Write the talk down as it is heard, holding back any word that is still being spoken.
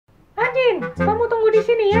Ajin, kamu tunggu di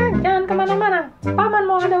sini ya, jangan kemana-mana.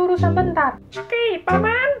 Paman mau ada urusan bentar. Oke,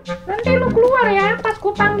 Paman. Nanti lu keluar ya pas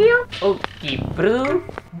ku panggil. Oke, bro.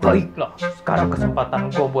 Baiklah, sekarang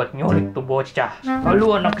kesempatan gue buat nyulik tuh bocah.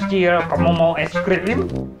 Lalu anak kecil, kamu mau es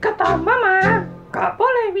krim? Kata Mama, gak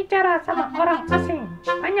boleh bicara sama orang asing.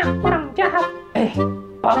 Banyak orang jahat.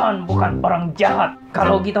 Paman bukan orang jahat.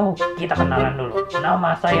 Kalau gitu, kita kenalan dulu.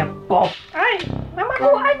 Nama saya Bob. Hai,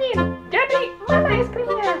 namaku Ajin. Jadi, mana es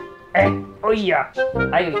krimnya? Oh iya.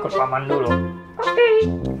 Ayo ikut paman dulu. Oke.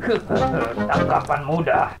 Tangkapan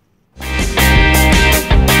mudah.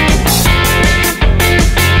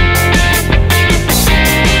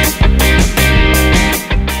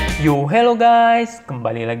 Yo, hello guys,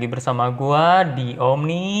 kembali lagi bersama gua di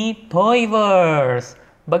Omnitoyverse.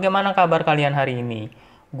 Bagaimana kabar kalian hari ini?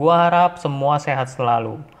 Gua harap semua sehat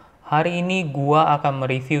selalu. Hari ini gua akan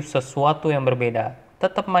mereview sesuatu yang berbeda.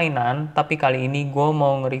 Tetap mainan, tapi kali ini gua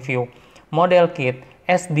mau nge-review model kit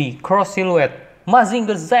SD Cross Silhouette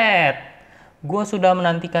Mazinger Z. Gua sudah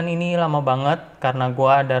menantikan ini lama banget karena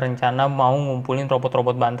gua ada rencana mau ngumpulin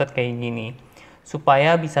robot-robot bantet kayak gini,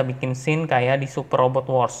 supaya bisa bikin scene kayak di Super Robot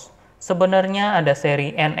Wars. Sebenarnya ada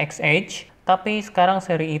seri NXH, tapi sekarang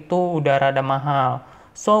seri itu udah rada mahal.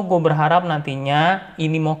 So, gue berharap nantinya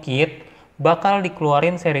ini kit bakal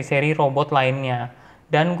dikeluarin seri-seri robot lainnya.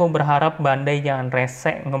 Dan gue berharap Bandai jangan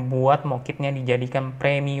resek ngebuat kitnya dijadikan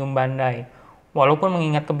premium Bandai. Walaupun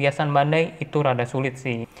mengingat kebiasaan Bandai itu rada sulit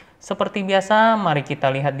sih. Seperti biasa, mari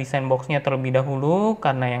kita lihat desain boxnya terlebih dahulu,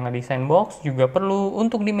 karena yang ngedesain box juga perlu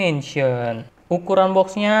untuk di-mention. Ukuran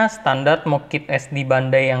boxnya standar kit SD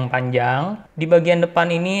Bandai yang panjang. Di bagian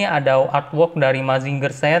depan ini ada artwork dari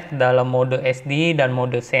Mazinger set dalam mode SD dan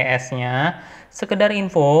mode CS-nya. Sekedar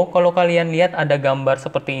info, kalau kalian lihat ada gambar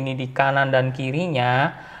seperti ini di kanan dan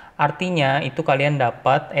kirinya, artinya itu kalian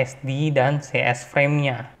dapat SD dan CS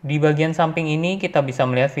frame-nya. Di bagian samping ini kita bisa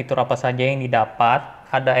melihat fitur apa saja yang didapat.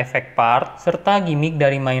 Ada efek part, serta gimmick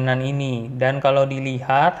dari mainan ini. Dan kalau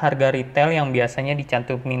dilihat, harga retail yang biasanya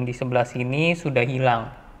dicantumin di sebelah sini sudah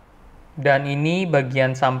hilang. Dan ini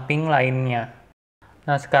bagian samping lainnya.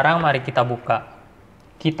 Nah, sekarang mari kita buka.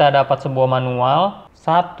 Kita dapat sebuah manual,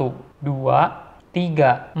 1, 2,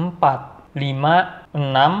 3, 4, 5,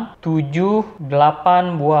 6, 7,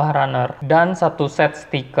 8 buah runner. Dan satu set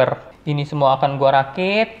stiker. Ini semua akan gua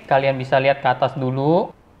rakit, kalian bisa lihat ke atas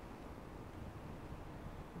dulu.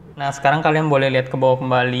 Nah, sekarang kalian boleh lihat ke bawah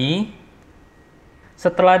kembali.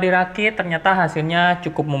 Setelah dirakit, ternyata hasilnya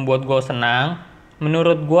cukup membuat gue senang.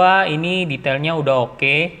 Menurut gue ini detailnya udah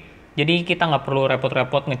oke. Jadi kita nggak perlu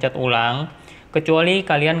repot-repot ngecat ulang. Kecuali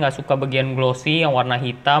kalian nggak suka bagian glossy yang warna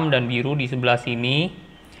hitam dan biru di sebelah sini.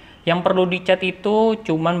 Yang perlu dicat itu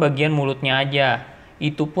cuman bagian mulutnya aja.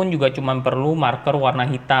 Itu pun juga cuman perlu marker warna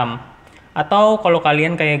hitam. Atau kalau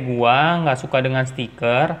kalian kayak gue nggak suka dengan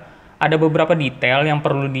stiker, ada beberapa detail yang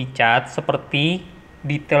perlu dicat, seperti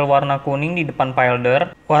detail warna kuning di depan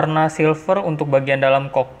pilder, warna silver untuk bagian dalam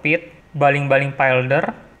kokpit, baling-baling pilder,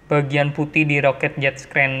 bagian putih di roket jet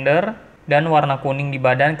screener, dan warna kuning di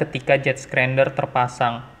badan ketika jet screener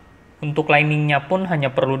terpasang. Untuk liningnya pun hanya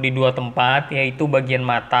perlu di dua tempat, yaitu bagian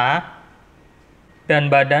mata dan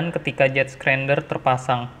badan ketika jet screener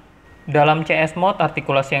terpasang. Dalam CS mode,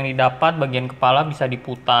 artikulasi yang didapat bagian kepala bisa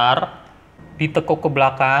diputar, ditekuk ke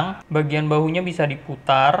belakang, bagian bahunya bisa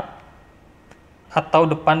diputar, atau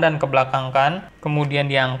depan dan ke belakang kan, kemudian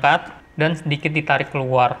diangkat, dan sedikit ditarik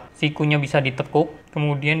keluar. Sikunya bisa ditekuk,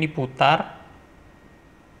 kemudian diputar.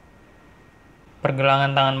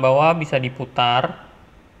 Pergelangan tangan bawah bisa diputar.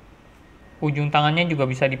 Ujung tangannya juga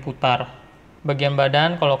bisa diputar. Bagian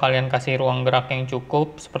badan, kalau kalian kasih ruang gerak yang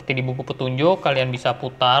cukup, seperti di buku petunjuk, kalian bisa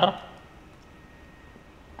putar.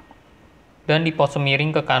 Dan di pose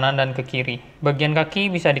miring ke kanan dan ke kiri. Bagian kaki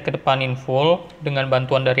bisa dikedepanin full dengan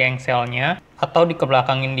bantuan dari engselnya, atau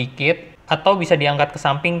dikebelakangin dikit, atau bisa diangkat ke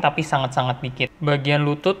samping tapi sangat-sangat dikit. Bagian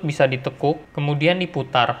lutut bisa ditekuk, kemudian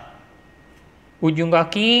diputar. Ujung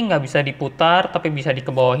kaki nggak bisa diputar tapi bisa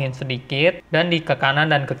dikebawahin sedikit, dan di ke kanan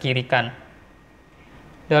dan ke kiri kan.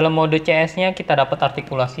 Dalam mode CS-nya kita dapat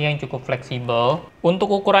artikulasi yang cukup fleksibel.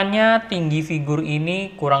 Untuk ukurannya, tinggi figur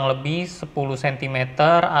ini kurang lebih 10 cm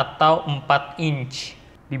atau 4 inch.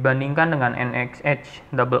 Dibandingkan dengan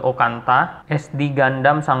NXH Double O Kanta, SD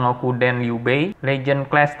Gundam Sangoku Den Liubei, Legend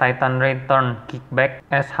Class Titan Return Kickback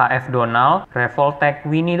SHF Donald, Revoltech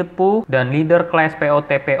Winnie the Pooh, dan Leader Class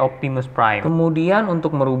POTP Optimus Prime. Kemudian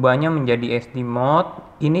untuk merubahnya menjadi SD mode,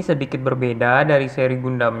 ini sedikit berbeda dari seri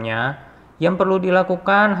Gundamnya. Yang perlu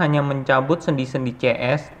dilakukan hanya mencabut sendi-sendi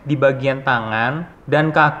CS di bagian tangan dan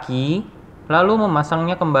kaki, lalu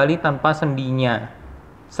memasangnya kembali tanpa sendinya.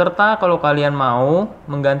 Serta kalau kalian mau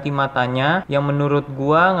mengganti matanya yang menurut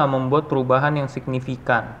gua nggak membuat perubahan yang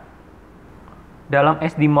signifikan. Dalam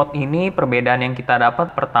SD mode ini, perbedaan yang kita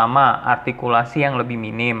dapat pertama, artikulasi yang lebih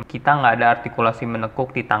minim. Kita nggak ada artikulasi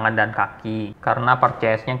menekuk di tangan dan kaki, karena part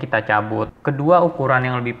CS-nya kita cabut. Kedua, ukuran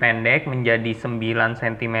yang lebih pendek menjadi 9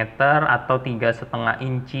 cm atau 3,5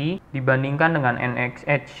 inci dibandingkan dengan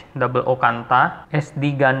NXH Double O Kanta,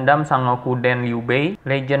 SD Gundam Sangokuden Liubei,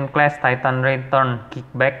 Legend Class Titan Return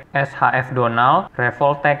Kickback SHF Donald,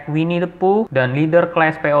 Revoltech Winnie the Pooh, dan Leader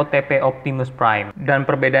Class POTP Optimus Prime. Dan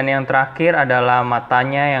perbedaan yang terakhir adalah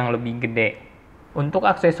matanya yang lebih gede. Untuk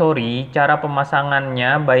aksesori, cara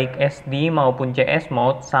pemasangannya baik SD maupun CS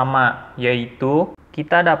mode sama, yaitu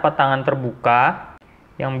kita dapat tangan terbuka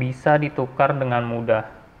yang bisa ditukar dengan mudah.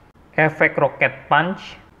 Efek rocket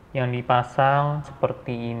punch yang dipasang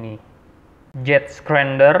seperti ini. Jet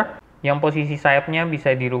Scrender yang posisi sayapnya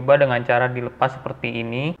bisa dirubah dengan cara dilepas seperti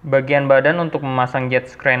ini. Bagian badan untuk memasang Jet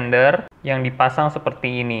Scrender yang dipasang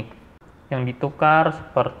seperti ini. Yang ditukar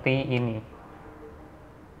seperti ini.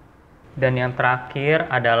 Dan yang terakhir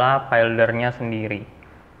adalah fieldernya sendiri.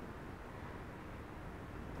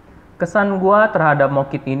 Kesan gua terhadap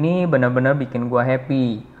Mokit ini benar-benar bikin gua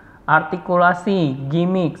happy. Artikulasi,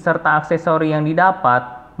 gimmick, serta aksesori yang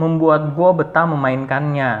didapat membuat gua betah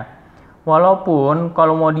memainkannya. Walaupun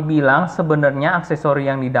kalau mau dibilang sebenarnya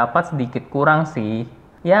aksesori yang didapat sedikit kurang sih.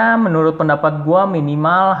 Ya, menurut pendapat gua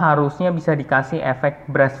minimal harusnya bisa dikasih efek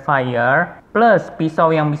Brass Fire, plus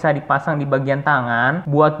pisau yang bisa dipasang di bagian tangan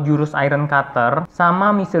buat jurus Iron Cutter,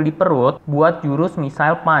 sama misil di perut buat jurus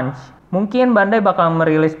Missile Punch. Mungkin Bandai bakal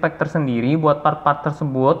merilis pack tersendiri buat part-part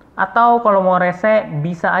tersebut, atau kalau mau rese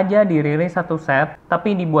bisa aja dirilis satu set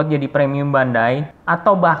tapi dibuat jadi premium Bandai,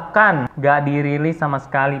 atau bahkan gak dirilis sama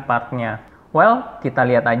sekali partnya. Well, kita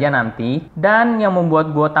lihat aja nanti. Dan yang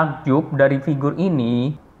membuat gue takjub dari figur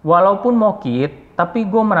ini, walaupun Mokit, tapi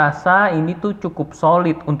gue merasa ini tuh cukup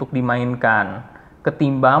solid untuk dimainkan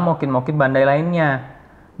ketimbang Mokit-Mokit Bandai lainnya.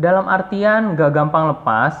 Dalam artian gak gampang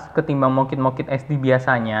lepas ketimbang Mokit-Mokit SD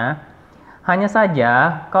biasanya. Hanya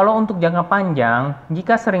saja, kalau untuk jangka panjang,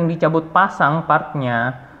 jika sering dicabut pasang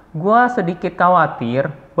partnya, gue sedikit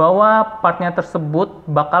khawatir bahwa partnya tersebut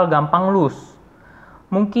bakal gampang loose.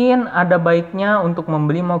 Mungkin ada baiknya untuk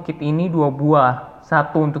membeli Mokit ini 2 buah,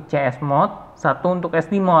 satu untuk CS mode, satu untuk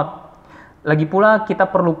SD mode. Lagi pula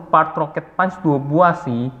kita perlu part Rocket Punch 2 buah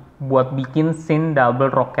sih, buat bikin scene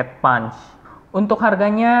double Rocket Punch. Untuk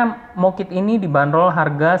harganya, Mokit ini dibanderol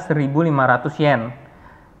harga 1.500 yen.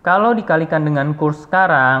 Kalau dikalikan dengan kurs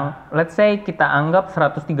sekarang, let's say kita anggap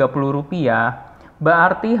 130 rupiah,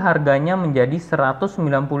 berarti harganya menjadi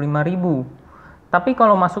 195.000. Tapi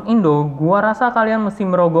kalau masuk Indo, gua rasa kalian mesti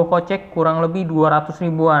merogoh kocek kurang lebih 200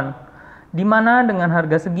 ribuan. Dimana dengan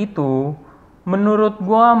harga segitu, menurut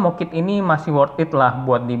gua Mokit ini masih worth it lah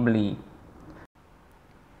buat dibeli.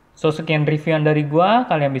 So, sekian reviewan dari gua.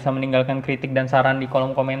 Kalian bisa meninggalkan kritik dan saran di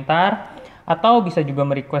kolom komentar. Atau bisa juga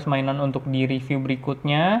merequest mainan untuk di review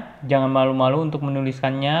berikutnya. Jangan malu-malu untuk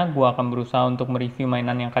menuliskannya. Gua akan berusaha untuk mereview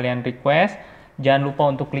mainan yang kalian request. Jangan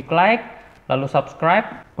lupa untuk klik like, lalu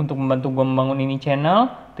subscribe untuk membantu gue membangun ini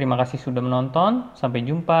channel. Terima kasih sudah menonton. Sampai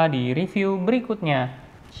jumpa di review berikutnya.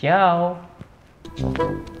 Ciao.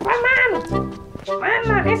 Paman,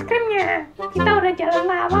 mana es krimnya? Kita udah jalan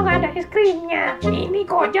lama gak ada es krimnya. Ini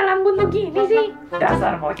kok jalan buntu gini sih?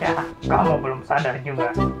 Dasar bocah, kamu belum sadar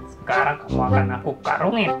juga. Sekarang kamu akan aku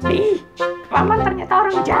karungin. Ih, Paman ternyata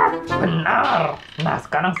orang jahat. Benar. Nah,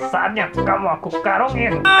 sekarang saatnya kamu aku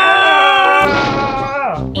karungin.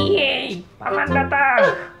 Yeay, Paman datang.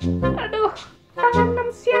 aduh, tangan enam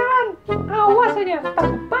sialan. Awas aja,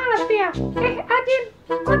 terbalas dia. Ajin,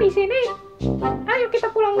 kok di sini? Ayo kita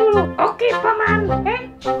pulang dulu. Oke, Paman.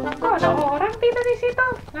 Kok ada orang tidur di situ?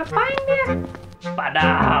 Ngapain dia?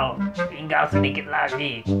 Padahal tinggal sedikit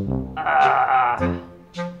lagi.